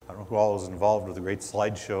I don't know who all was involved with the great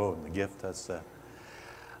slideshow and the gift. That's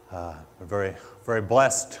we're very, very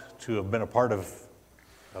blessed to have been a part of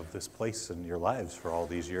this place in your lives for all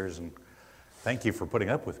these years, and thank you for putting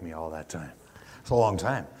up with me all that time. It's a long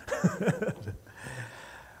time.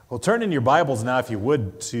 Well, turn in your Bibles now, if you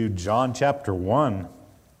would, to John chapter 1.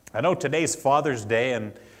 I know today's Father's Day,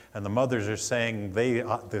 and the mothers are saying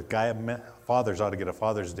fathers ought to get a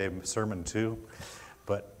Father's Day sermon too,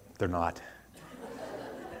 but they're not.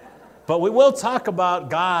 But we will talk about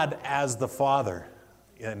God as the Father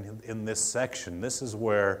in this section. This is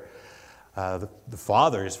where the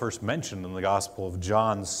Father is first mentioned in the Gospel of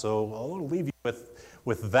John. So I'll leave you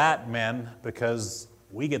with that, men, because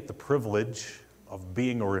we get the privilege of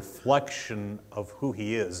being a reflection of who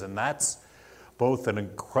He is. And that's both an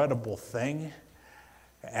incredible thing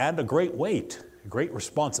and a great weight, a great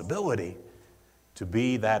responsibility to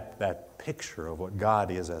be that picture of what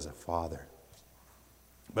God is as a Father.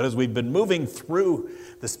 But as we've been moving through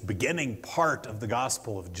this beginning part of the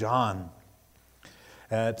Gospel of John,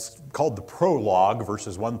 it's called the prologue,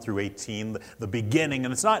 verses 1 through 18, the beginning.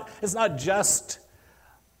 And it's not just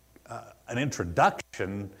an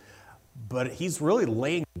introduction, but he's really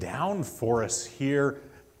laying down for us here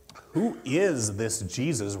who is this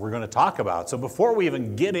Jesus we're going to talk about. So before we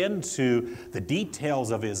even get into the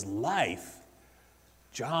details of his life,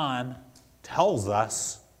 John tells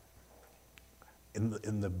us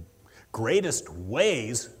in the greatest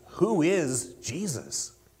ways who is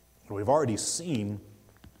Jesus. We've already seen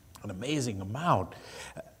an amazing amount.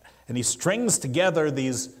 And he strings together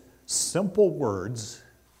these simple words.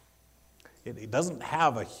 It doesn't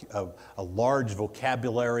have a large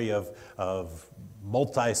vocabulary of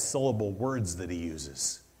multi-syllable words that he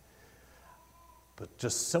uses, but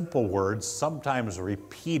just simple words, sometimes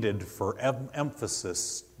repeated for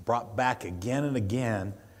emphasis, brought back again and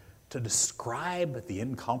again to describe the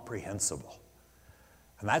incomprehensible.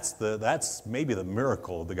 And that's maybe the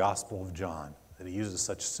miracle of the Gospel of John, that he uses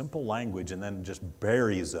such simple language and then just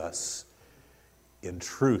buries us in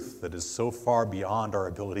truth that is so far beyond our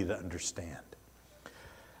ability to understand.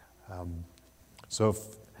 I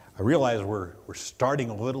realize we're starting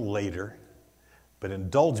a little later, but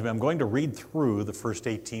indulge me. I'm going to read through the first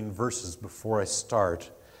 18 verses before I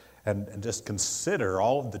start and just consider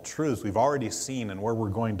all of the truths we've already seen and where we're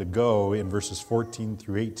going to go in verses 14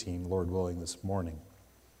 through 18, Lord willing, this morning.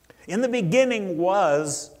 In the beginning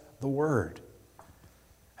was the Word,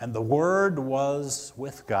 and the Word was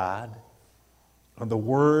with God, and the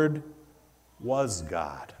Word was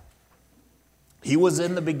God. He was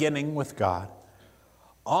in the beginning with God.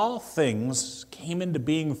 All things came into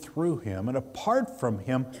being through him, and apart from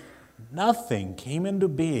him, nothing came into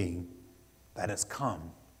being that has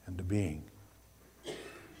come into being.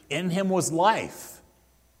 In him was life,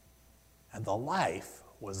 and the life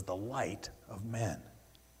was the light of men.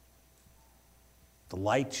 The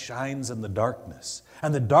light shines in the darkness,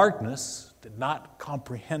 and the darkness did not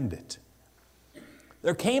comprehend it.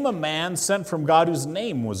 There came a man sent from God whose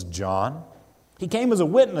name was John. He came as a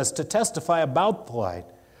witness to testify about the light,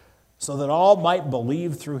 so that all might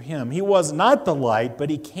believe through him. He was not the light, but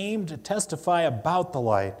he came to testify about the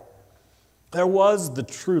light. There was the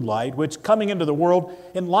true light, which coming into the world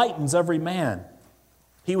enlightens every man.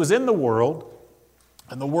 He was in the world,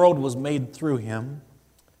 and the world was made through him,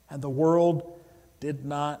 and the world did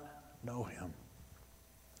not know him.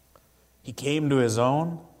 He came to his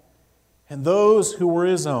own, and those who were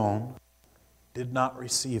his own did not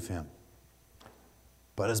receive him.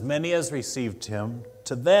 But as many as received him,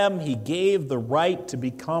 to them he gave the right to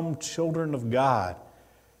become children of God,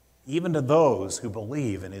 even to those who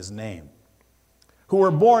believe in his name, who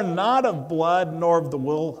were born not of blood, nor of the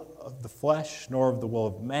will of the flesh, nor of the will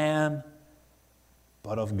of man,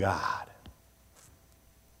 but of God.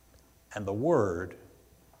 And the Word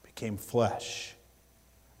became flesh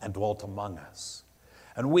and dwelt among us.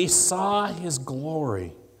 And we saw his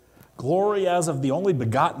glory, glory as of the only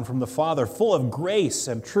begotten from the Father, full of grace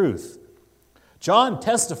and truth. John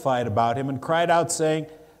testified about him and cried out, saying,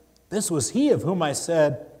 "This was he of whom I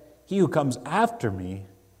said, he who comes after me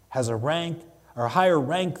has a rank or higher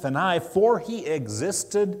rank than I, for he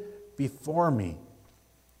existed before me.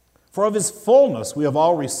 For of his fullness we have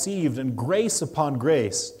all received, and grace upon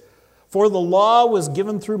grace. For the law was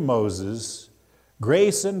given through Moses,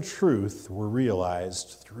 grace and truth were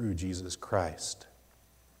realized through Jesus Christ.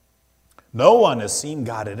 No one has seen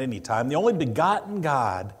God at any time. The only begotten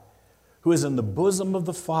God, who is in the bosom of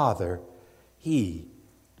the Father, he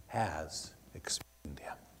has explained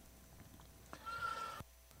him."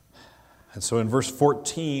 And so in verse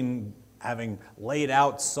 14, having laid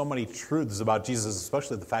out so many truths about Jesus,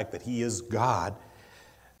 especially the fact that he is God,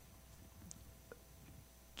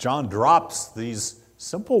 John drops these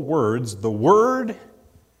simple words, the Word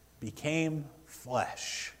became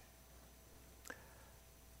flesh.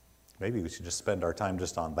 Maybe we should just spend our time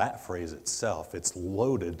just on that phrase itself. It's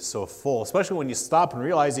loaded so full, especially when you stop and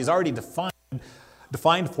realize he's already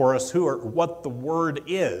defined for us who or what the Word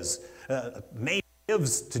is. Name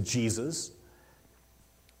gives to Jesus,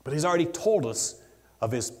 but he's already told us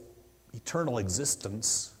of his eternal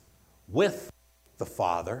existence with the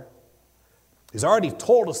Father. He's already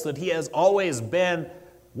told us that he has always been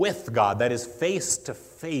with God, that is, face to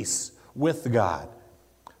face with God,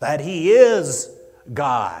 that he is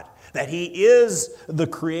God, that he is the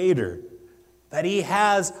Creator, that he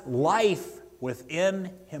has life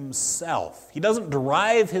within himself. He doesn't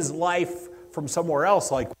derive his life from somewhere else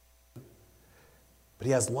but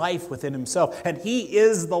he has life within himself, and he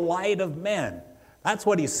is the light of men. That's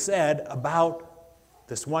what he said about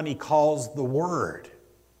this one he calls the Word.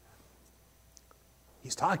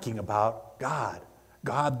 He's talking about God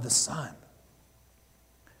the Son.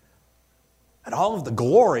 And all of the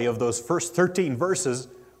glory of those first 13 verses,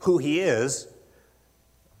 who he is,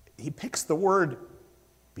 he picks the word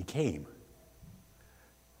became.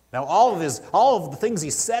 Now, all of the things he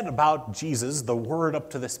said about Jesus, the Word up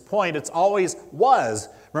to this point, it's always was.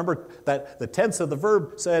 Remember that the tense of the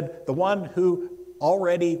verb said the one who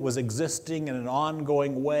already was existing in an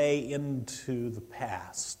ongoing way into the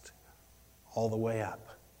past, all the way up.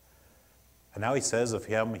 And now he says of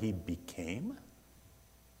him, he became.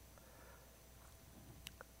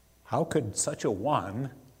 How could such a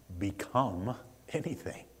one become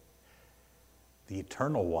anything? The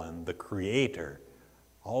eternal one, the Creator,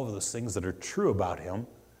 all of those things that are true about him.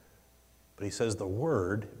 But he says the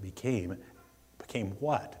Word became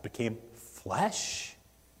what? Became flesh?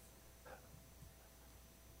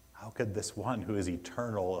 How could this one who is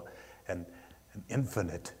eternal and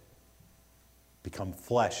infinite become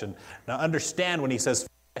flesh? And now understand, when he says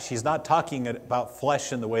flesh, he's not talking about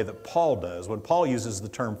flesh in the way that Paul does. When Paul uses the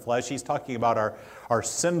term flesh, he's talking about our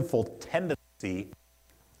sinful tendency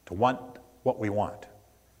to want what we want,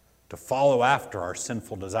 to follow after our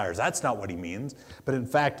sinful desires. That's not what he means. But in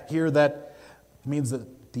fact, here that means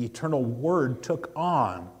that the eternal Word took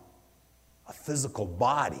on a physical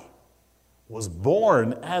body, was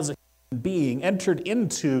born as a human being, entered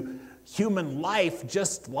into human life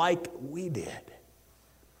just like we did.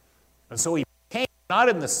 And so he came not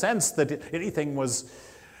in the sense that anything was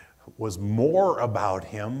more about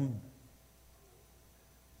him,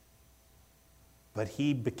 but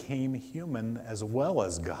he became human as well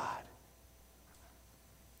as God.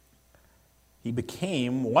 He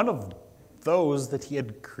became one of those that he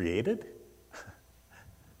had created.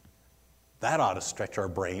 That ought to stretch our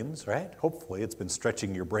brains, right? Hopefully it's been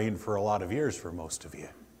stretching your brain for a lot of years for most of you.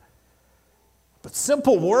 But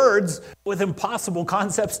simple words with impossible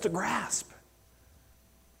concepts to grasp.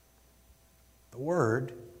 The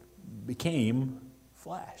Word became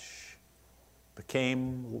flesh,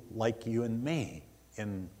 became like you and me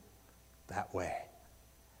in that way.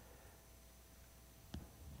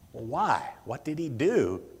 Well, why? What did he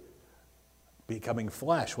do becoming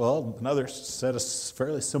flesh? Well, another set of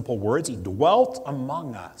fairly simple words. He dwelt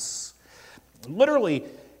among us. Literally,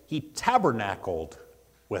 he tabernacled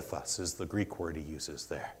with us is the Greek word he uses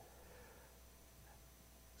there.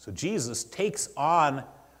 So Jesus takes on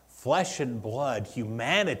flesh and blood,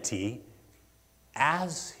 humanity,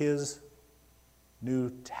 as his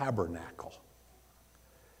new tabernacle.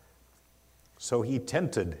 So he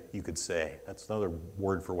tented, you could say. That's another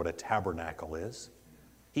word for what a tabernacle is.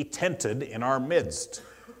 He tented in our midst.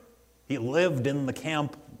 He lived in the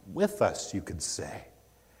camp with us, you could say.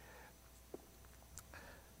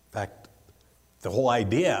 In fact, the whole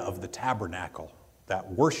idea of the tabernacle,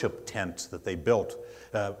 that worship tent that they built,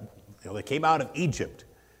 they came out of Egypt.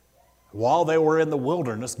 While they were in the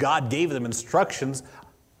wilderness, God gave them instructions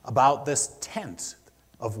about this tent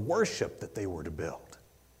of worship that they were to build.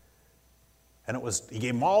 And he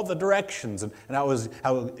gave them all the directions, and how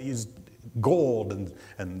he used gold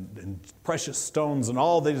and precious stones and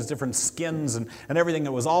all these different skins and everything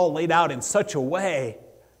that was all laid out in such a way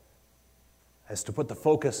as to put the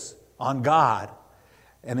focus on God.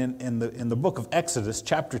 And in the book of Exodus,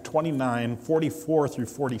 chapter 29, 44 through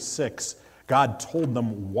 46, God told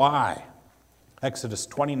them why. Exodus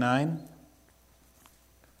 29,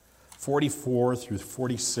 44 through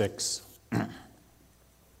 46.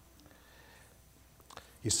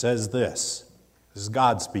 He says this is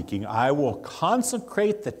God speaking, "I will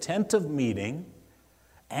consecrate the tent of meeting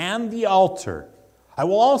and the altar. I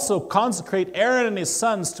will also consecrate Aaron and his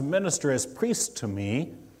sons to minister as priests to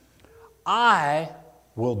me. I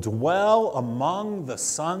will dwell among the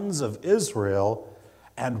sons of Israel,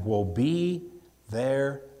 and will be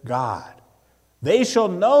their God. They shall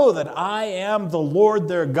know that I am the Lord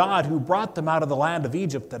their God who brought them out of the land of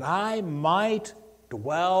Egypt, that I might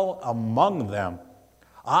dwell among them.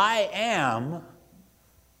 I am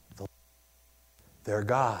their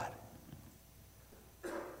God.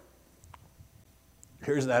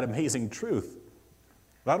 Here's that amazing truth.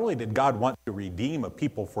 Not only did God want to redeem a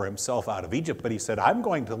people for himself out of Egypt, but he said, I'm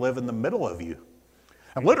going to live in the middle of you.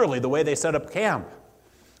 And literally the way they set up camp,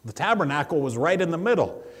 the tabernacle was right in the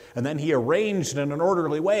middle. And then he arranged in an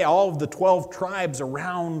orderly way all of the 12 tribes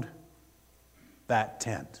around that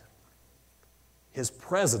tent. His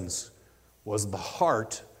presence was the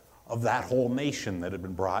heart of that whole nation that had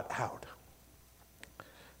been brought out.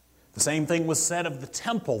 The same thing was said of the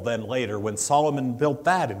temple then later when Solomon built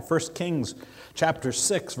that in 1 Kings chapter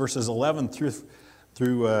 6, verses 11 through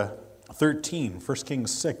 13. 1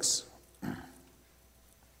 Kings 6.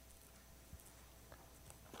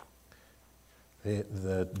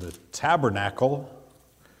 The tabernacle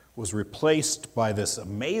was replaced by this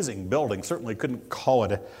amazing building. Certainly couldn't call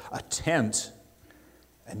it a tent.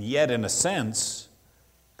 And yet, in a sense,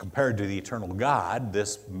 compared to the eternal God,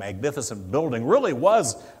 this magnificent building really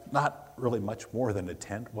was not really much more than a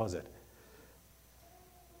tent, was it?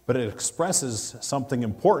 But it expresses something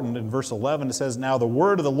important. In verse 11, it says, Now the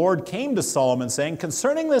word of the Lord came to Solomon, saying,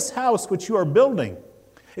 Concerning this house which you are building,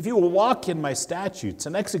 if you will walk in my statutes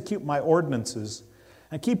and execute my ordinances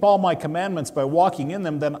and keep all my commandments by walking in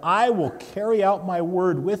them, then I will carry out my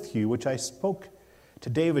word with you, which I spoke to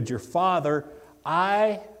David your father.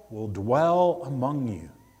 I will dwell among you,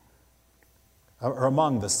 or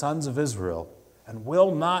among the sons of Israel, and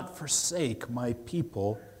will not forsake my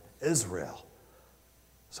people Israel.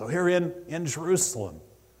 So here in Jerusalem,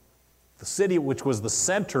 the city which was the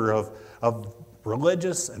center of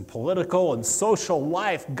religious and political and social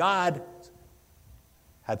life, God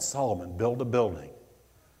had Solomon build a building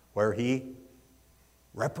where he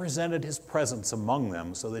represented his presence among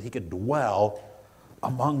them so that he could dwell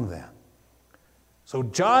among them. So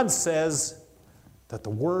John says that the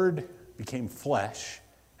Word became flesh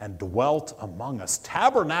and dwelt among us,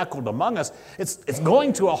 tabernacled among us. It's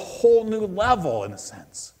going to a whole new level in a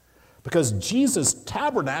sense, because Jesus'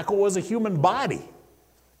 tabernacle was a human body.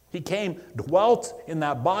 He came, dwelt in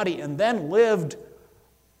that body, and then lived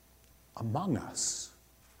among us,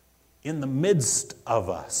 in the midst of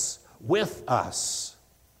us, with us.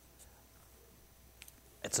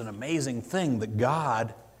 It's an amazing thing that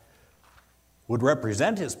God would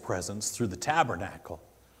represent his presence through the tabernacle,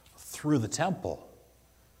 through the temple.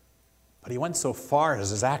 But he went so far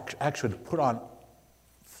as actually to put on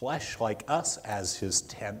flesh like us as his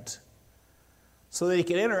tent, so that he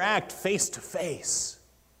could interact face to face,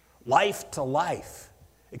 life to life,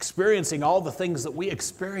 experiencing all the things that we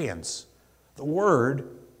experience. The Word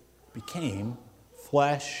became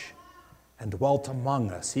flesh and dwelt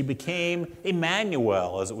among us. He became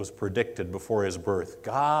Emmanuel, as it was predicted before his birth,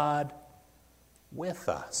 God with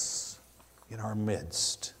us in our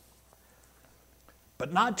midst.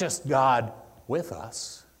 But not just God with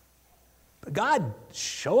us, but God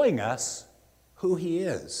showing us who he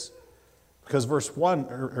is. Because verse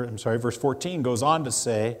 14 goes on to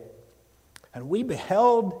say, and we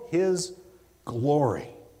beheld his glory.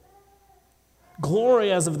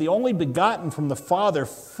 Glory as of the only begotten from the Father,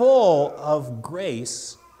 full of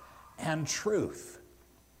grace and truth.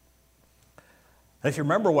 And if you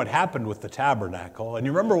remember what happened with the tabernacle, and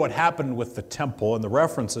you remember what happened with the temple, and the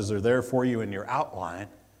references are there for you in your outline,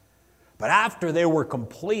 but after they were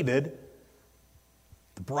completed,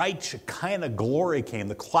 the bright Shekinah glory came.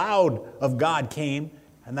 The cloud of God came,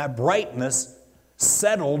 and that brightness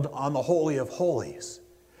settled on the Holy of Holies.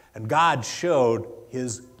 And God showed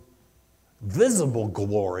his visible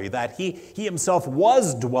glory, that he himself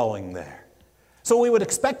was dwelling there. So we would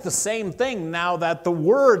expect the same thing now that the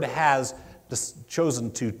Word has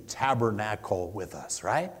chosen to tabernacle with us,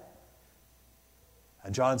 right?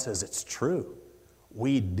 And John says it's true.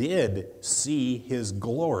 We did see his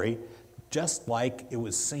glory just like it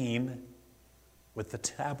was seen with the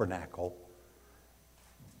tabernacle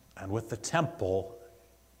and with the temple,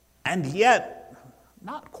 and yet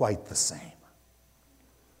not quite the same.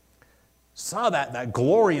 Saw that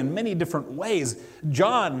glory in many different ways.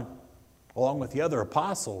 John, along with the other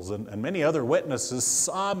apostles and many other witnesses,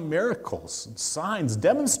 saw miracles and signs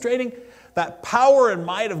demonstrating that power and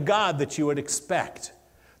might of God that you would expect.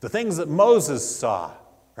 The things that Moses saw,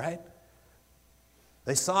 right?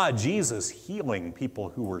 They saw Jesus healing people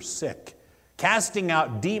who were sick, casting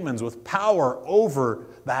out demons with power over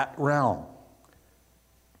that realm,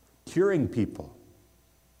 curing people,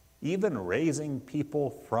 even raising people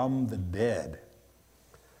from the dead.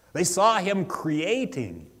 They saw him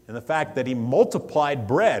creating in the fact that he multiplied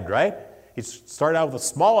bread, right? He started out with a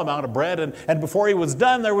small amount of bread, and before he was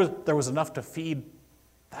done, there was enough to feed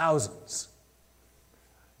thousands.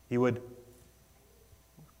 He would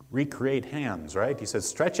recreate hands, right? He said,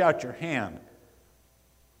 stretch out your hand.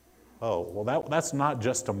 Oh, well, that's not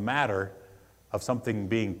just a matter of something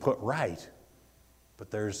being put right,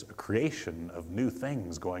 but there's a creation of new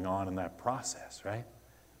things going on in that process, right?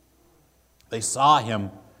 They saw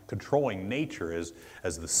him controlling nature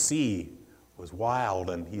as the sea was wild,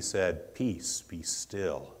 and he said, peace, be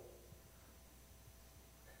still.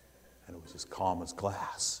 And it was as calm as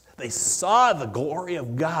glass. They saw the glory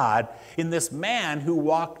of God in this man who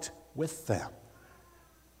walked with them.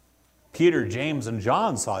 Peter, James, and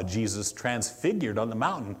John saw Jesus transfigured on the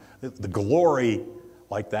mountain. The glory,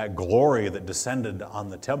 like that glory that descended on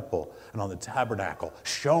the temple and on the tabernacle,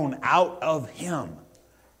 shone out of him.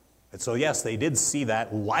 And so, yes, they did see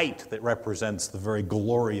that light that represents the very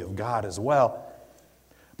glory of God as well.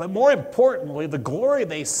 But more importantly, the glory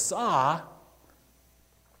they saw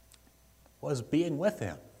was being with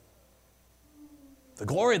him. The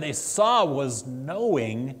glory they saw was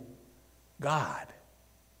knowing God.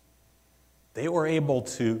 They were able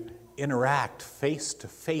to interact face to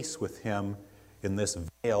face with him in this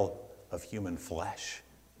veil of human flesh.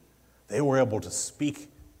 They were able to speak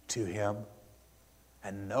to him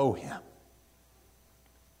and know him.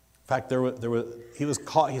 In fact,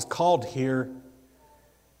 he's called here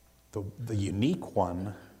the unique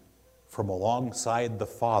one from alongside the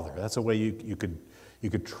Father. That's a way you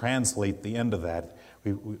could translate the end of that.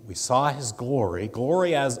 We saw his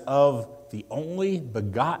glory as of the only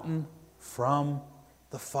begotten from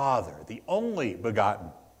the Father, the only begotten.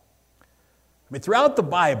 I mean, throughout the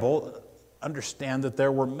Bible, understand that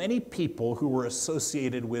there were many people who were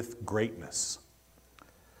associated with greatness.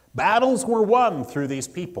 Battles were won through these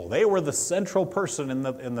people. They were the central person in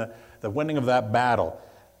the winning of that battle.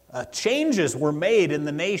 Changes were made in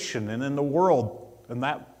the nation and in the world, and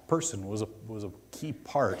that person was a key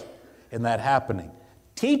part in that happening.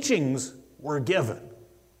 Teachings were given.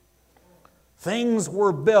 Things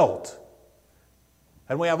were built.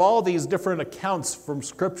 And we have all these different accounts from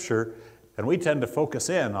Scripture, and we tend to focus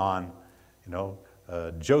in on,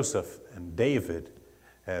 Joseph and David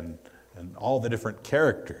and all the different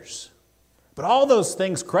characters. But all those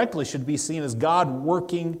things correctly should be seen as God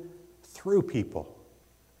working through people.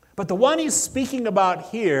 But the one he's speaking about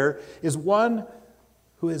here is one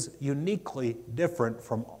who is uniquely different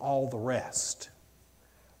from all the rest.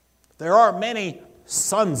 There are many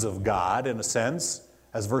sons of God, in a sense,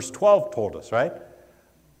 as verse 12 told us, right?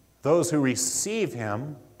 Those who receive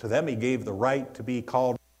him, to them he gave the right to be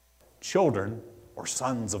called children or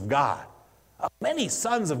sons of God. Many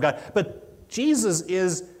sons of God. But Jesus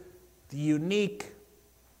is the unique,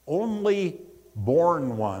 only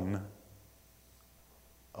born one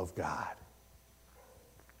of God.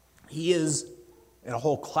 He is in a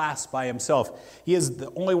whole class by himself. He is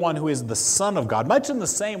the only one who is the Son of God, much in the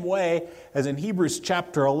same way as in Hebrews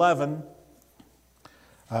chapter 11,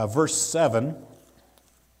 verse 7.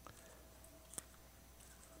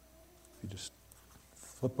 If you just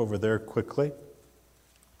flip over there quickly.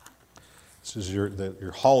 This is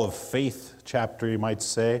your Hall of Faith chapter, you might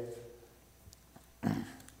say.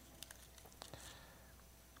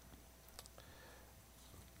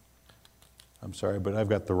 I'm sorry, but I've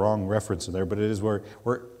got the wrong reference in there, but it is where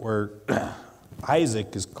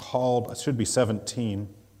Isaac is called, it should be 17.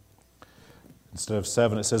 Instead of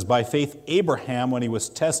 7, it says, by faith Abraham, when he was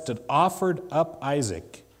tested, offered up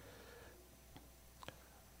Isaac.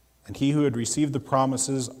 And he who had received the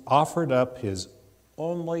promises offered up his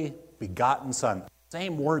only begotten son.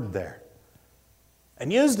 Same word there.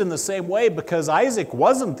 And used in the same way because Isaac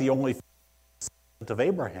wasn't the only son of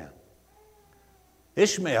Abraham.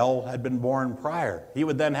 Ishmael had been born prior. He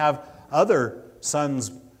would then have other sons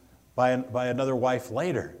by another wife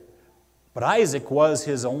later. But Isaac was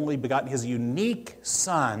his only begotten, his unique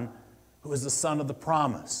son, who was the son of the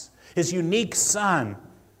promise. His unique son,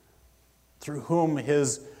 through whom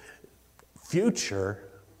his future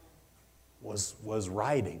was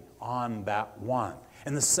riding on that one.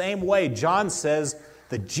 In the same way, John says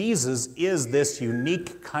that Jesus is this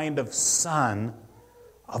unique kind of Son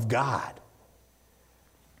of God.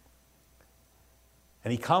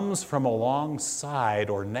 And he comes from alongside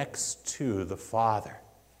or next to the Father.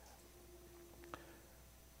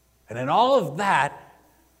 And in all of that,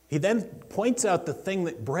 he then points out the thing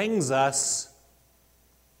that brings us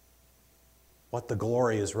what the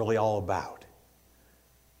glory is really all about.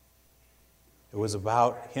 It was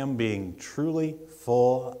about him being truly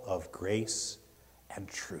full of grace and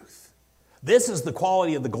truth. This is the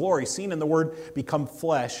quality of the glory seen in the Word become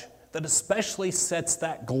flesh that especially sets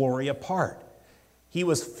that glory apart. He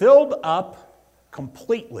was filled up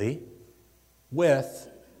completely with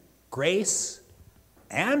grace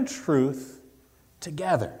and truth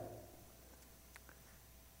together.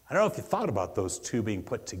 I don't know if you thought about those two being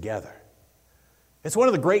put together. It's one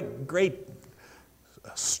of the great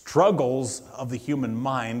struggles of the human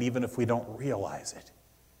mind, even if we don't realize it.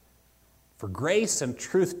 For grace and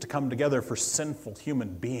truth to come together for sinful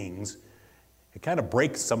human beings, it kind of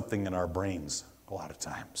breaks something in our brains a lot of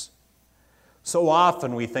times. So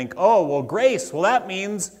often we think, oh, well, grace, well, that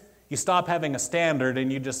means you stop having a standard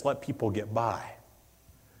and you just let people get by.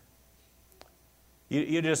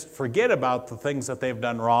 You just forget about the things that they've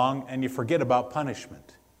done wrong and you forget about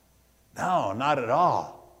punishment. No, not at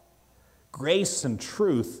all. Grace and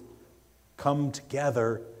truth come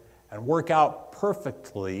together and work out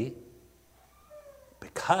perfectly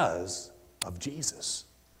because of Jesus.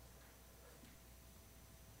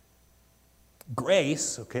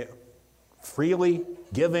 Grace, okay, freely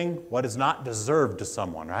giving what is not deserved to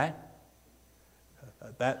someone, right?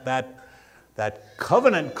 That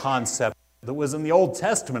covenant concept that was in the Old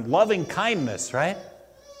Testament, loving kindness, right?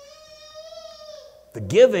 The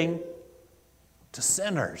giving to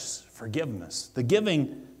sinners, forgiveness. The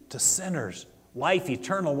giving to sinners, life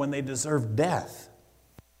eternal when they deserve death.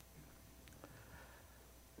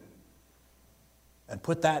 And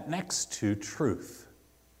put that next to truth.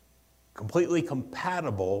 Completely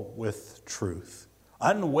compatible with truth.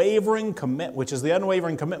 Unwavering commit, which is the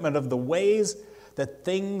unwavering commitment of the ways that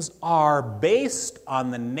things are based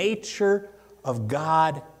on the nature of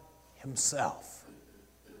God Himself.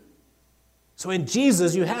 So in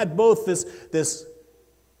Jesus, you had both this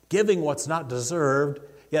giving what's not deserved,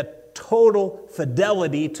 yet total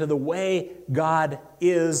fidelity to the way God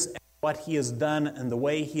is and what He has done and the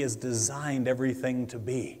way He has designed everything to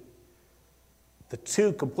be. The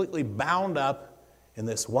two completely bound up in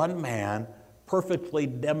this one man, perfectly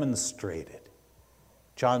demonstrated.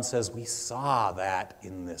 John says we saw that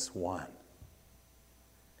in this one.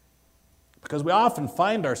 Because we often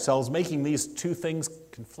find ourselves making these two things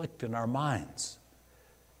conflict in our minds.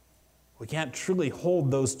 We can't truly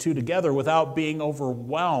hold those two together without being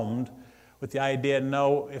overwhelmed with the idea,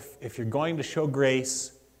 no, if you're going to show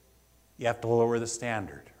grace, you have to lower the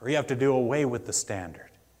standard, or you have to do away with the standard.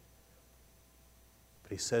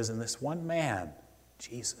 But he says in this one man,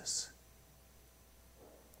 Jesus,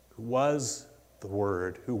 who was the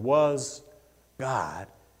Word, who was God,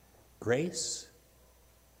 grace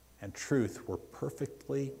and truth were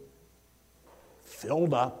perfectly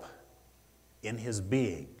filled up in His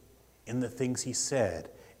being, in the things He said,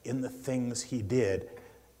 in the things He did,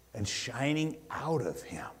 and shining out of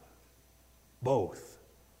Him, both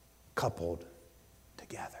coupled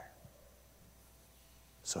together.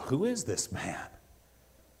 So who is this man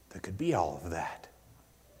that could be all of that?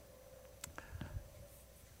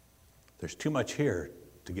 There's too much here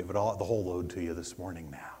to give it all, the whole load to you this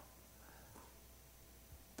morning now.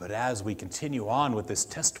 But as we continue on with this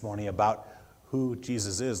testimony about who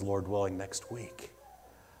Jesus is, Lord willing, next week,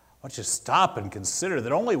 I want you to stop and consider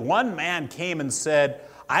that only one man came and said,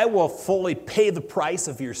 I will fully pay the price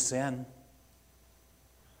of your sin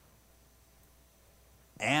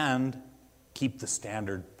and keep the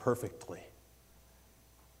standard perfectly.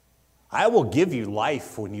 I will give you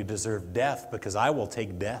life when you deserve death because I will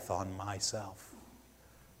take death on myself.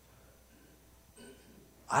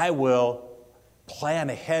 I will plan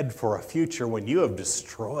ahead for a future when you have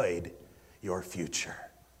destroyed your future.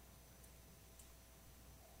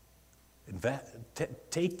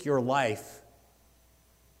 Take your life,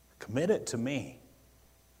 commit it to me.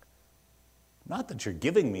 Not that you're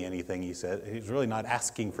giving me anything, he said. He's really not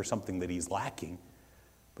asking for something that he's lacking.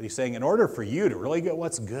 But he's saying in order for you to really get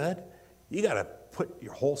what's good, you got to put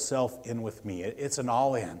your whole self in with me. It's an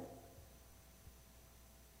all-in.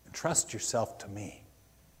 And trust yourself to me.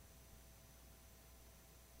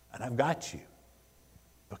 And I've got you.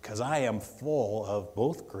 Because I am full of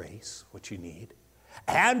both grace, which you need,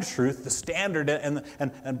 and truth, the standard and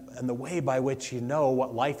the way by which you know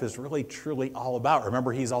what life is really, truly all about.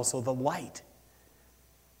 Remember, he's also the light.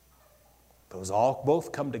 Those all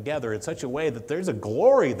both come together in such a way that there's a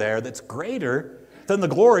glory there that's greater than the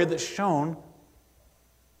glory that's shown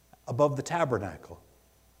above the tabernacle,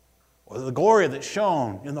 or the glory that's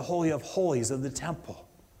shown in the Holy of Holies of the temple.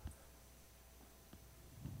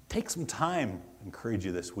 Take some time, I encourage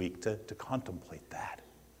you this week, to contemplate that.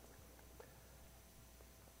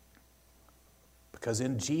 Because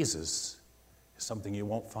in Jesus is something you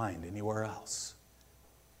won't find anywhere else.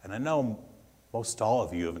 And I know most all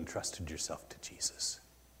of you have entrusted yourself to Jesus.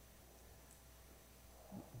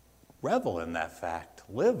 revel in that fact.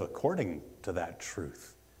 Live according to that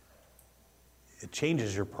truth. It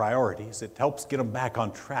changes your priorities. It helps get them back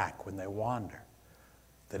on track when they wander.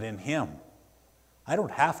 That in Him, I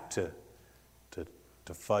don't have to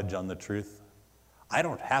fudge on the truth. I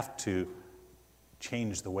don't have to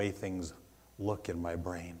change the way things look in my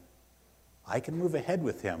brain. I can move ahead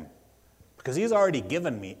with Him because He's already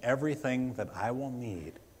given me everything that I will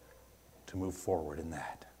need to move forward in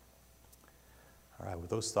that. All right, with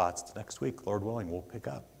those thoughts, next week, Lord willing, we'll pick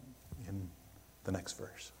up in the next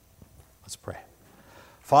verse. Let's pray.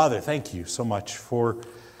 Father, thank you so much for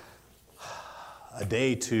a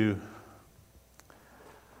day to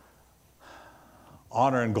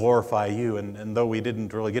honor and glorify you. And though we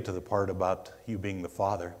didn't really get to the part about you being the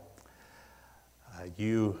Father,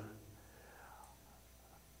 you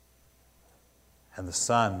and the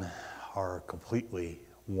Son are completely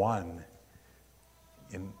one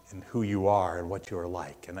in who you are and what you are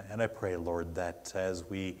like. And I pray, Lord, that as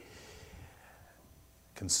we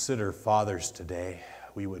consider fathers today,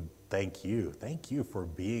 we would thank you. Thank you for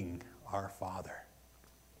being our Father.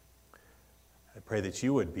 I pray that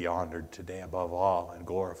you would be honored today above all and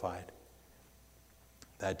glorified.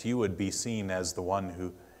 That you would be seen as the one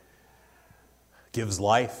who gives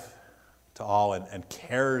life to all and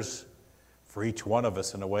cares for each one of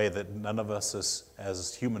us in a way that none of us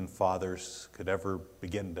as human fathers could ever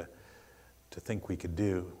begin to think we could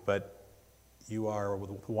do. But you are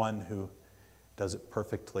the one who does it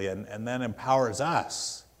perfectly and then empowers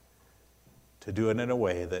us to do it in a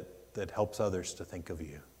way that helps others to think of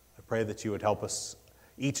you. I pray that you would help us,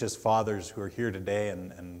 each as fathers who are here today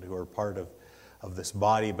and who are part of this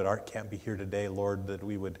body but can't be here today, Lord, that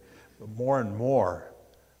we would more and more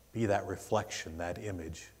be that reflection, that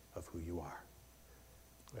image of who you are.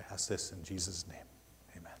 We ask this in Jesus' name.